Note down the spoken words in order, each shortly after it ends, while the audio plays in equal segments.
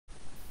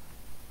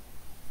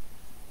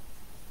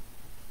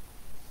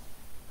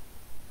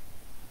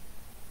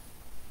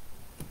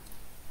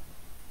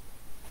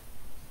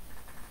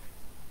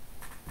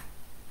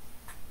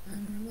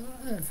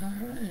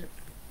Alright.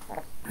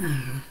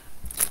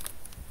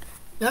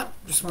 Yep,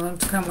 just wanted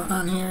to come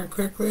on here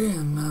quickly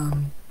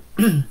and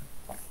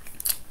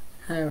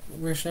I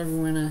wish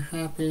everyone a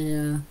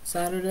happy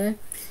Saturday.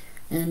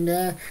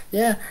 And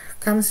yeah,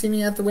 come see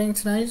me at the Wing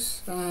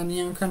tonight.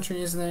 Neon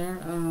Country is there.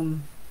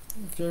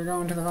 If you're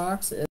going to the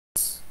Fox,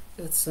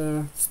 it's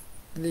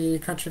the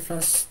Country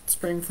Fest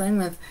Spring Fling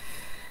with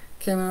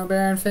Camo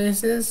Bear and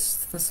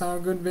Faces, the Saul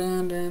Good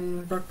Band,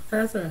 and Brooke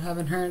MacArthur.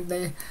 Haven't heard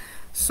they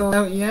sold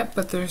out yet,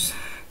 but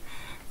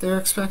they're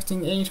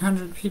expecting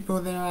 800 people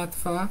there at the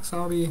Fox.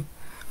 I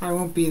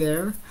won't be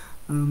there.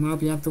 I'll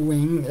be at the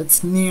Wing.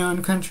 It's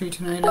Neon Country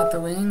tonight at the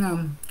Wing.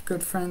 I'm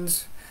good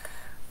friends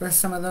with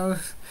some of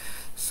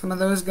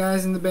those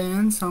guys in the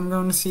band, so I'm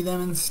going to see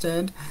them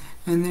instead.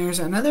 And there's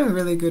another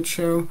really good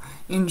show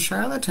in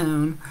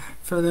Charlottetown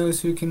for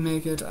those who can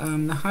make it.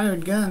 The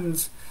Hired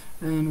Guns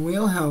and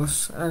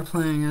Wheelhouse are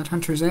playing at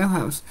Hunter's Ale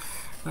House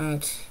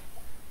at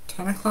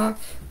 10 o'clock,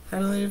 I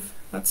believe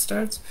that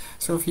starts.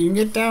 So if you can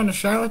get down to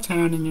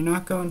Charlottetown and you're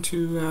not going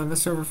to the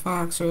Silver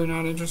Fox, or you're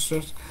not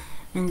interested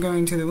in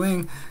going to the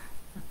Wing,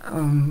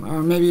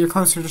 or maybe you're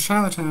closer to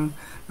Charlottetown,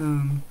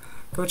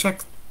 go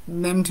check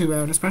them two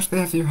out,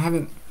 especially if you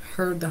haven't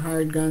heard the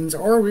Hired Guns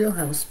or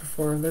Wheelhouse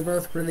before. They're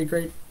both really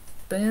great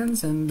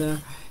bands,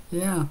 and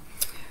yeah.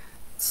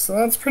 So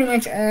that's pretty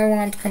much all I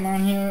want to come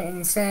on here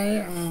and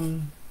say.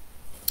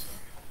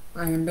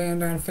 I am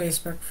banned on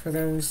Facebook for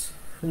those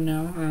who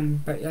know,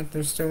 but yet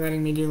they're still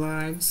letting me do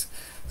lives,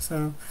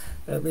 so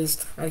at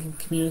least I can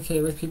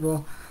communicate with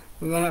people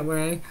that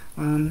way.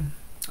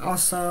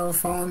 Also,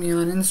 follow me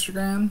on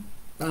Instagram.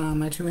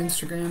 My two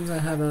Instagrams. I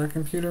have a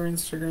computer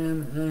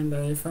Instagram and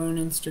a phone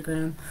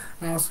Instagram.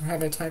 I also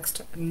have a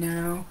text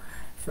now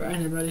for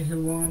anybody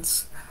who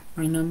wants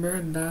my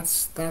number.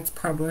 That's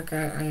public.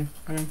 I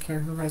don't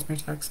care who has my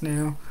text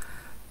now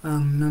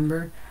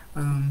number.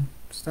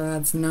 So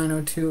that's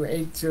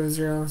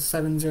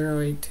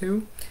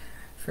 902-800-7082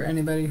 for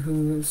anybody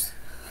who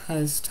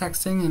has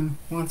texting and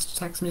wants to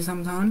text me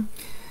sometime.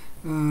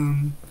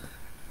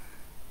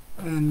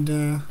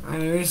 I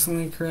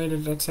recently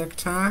created a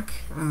TikTok.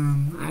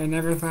 I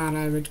never thought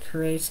I would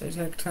create a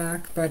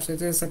TikTok, but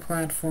it is a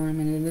platform,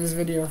 and it is a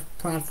video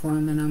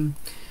platform, and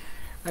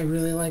I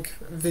really like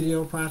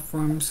video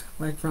platforms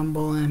like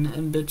Rumble and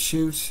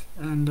BitChute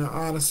and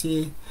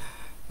Odyssey,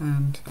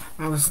 and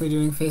obviously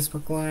doing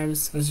Facebook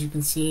Lives, as you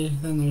can see.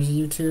 Then there's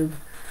YouTube.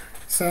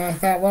 So I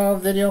thought, well,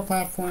 video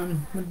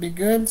platform would be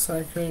good, so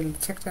I created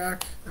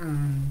TikTok.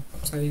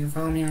 So you can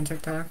follow me on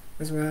TikTok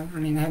as well. I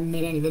mean, I haven't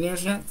made any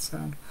videos yet,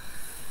 so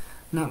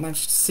not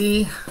much to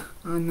see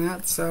on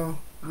that. So,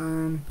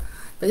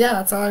 but yeah,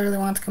 that's all I really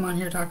want to come on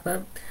here and talk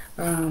about.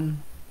 The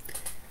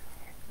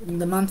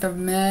month of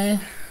May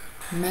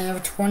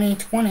of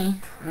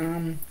 2020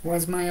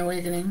 was my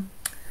awakening.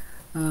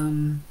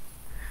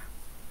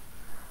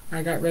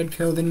 I got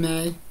red-pilled in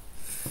May.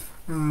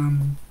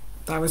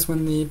 That was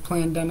when the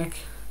Plandemic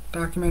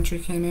documentary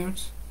came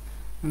out,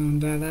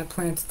 and that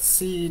planted the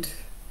seed.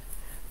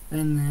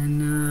 And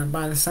then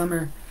by the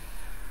summer,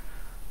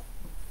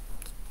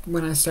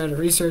 when I started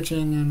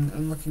researching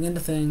and looking into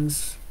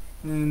things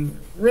and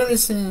really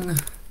seeing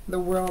the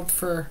world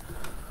for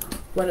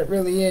what it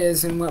really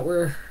is, and what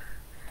we're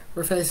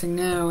facing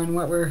now, and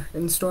what we're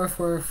in store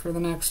for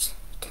the next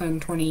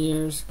 10-20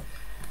 years,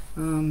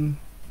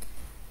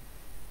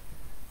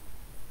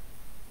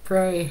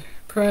 pray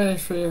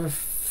for your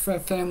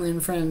family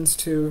and friends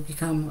to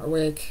become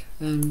awake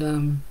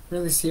and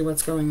really see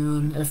what's going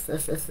on. If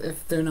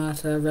they're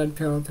not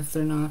red-pilled, if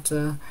they're not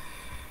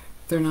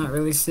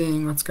really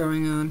seeing what's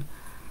going on,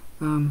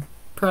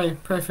 pray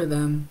for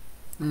them.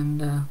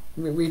 And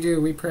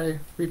we pray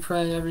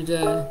every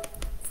day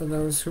for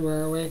those who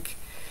are awake,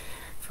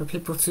 for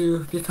people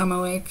to become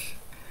awake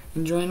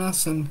and join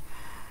us and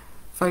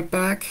fight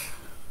back.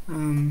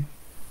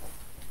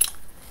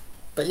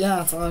 But yeah,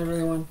 that's all I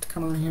really want to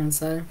come on here and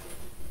say.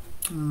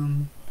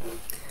 I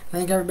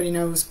think everybody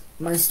knows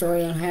my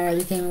story on how I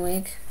became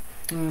awake.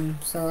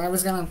 So I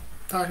was gonna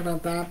talk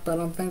about that, but I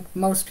don't think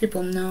most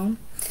people know.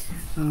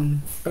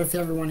 But if you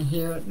ever want to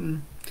hear it,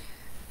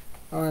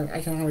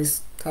 I can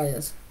always tell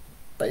you.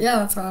 But yeah,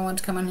 that's all I want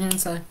to come on here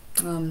and say.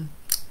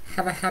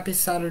 Have a happy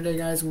Saturday,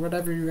 guys,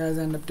 whatever you guys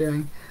end up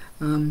doing.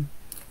 And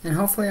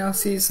hopefully I'll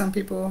see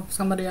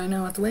somebody I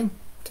know at the Wing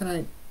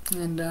tonight.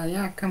 And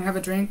yeah, come have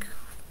a drink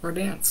or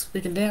dance.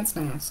 We can dance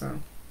now, so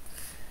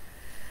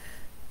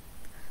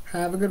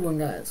have a good one,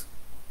 guys.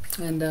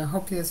 And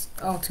hope you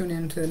all tune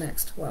in to the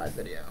next live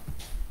video.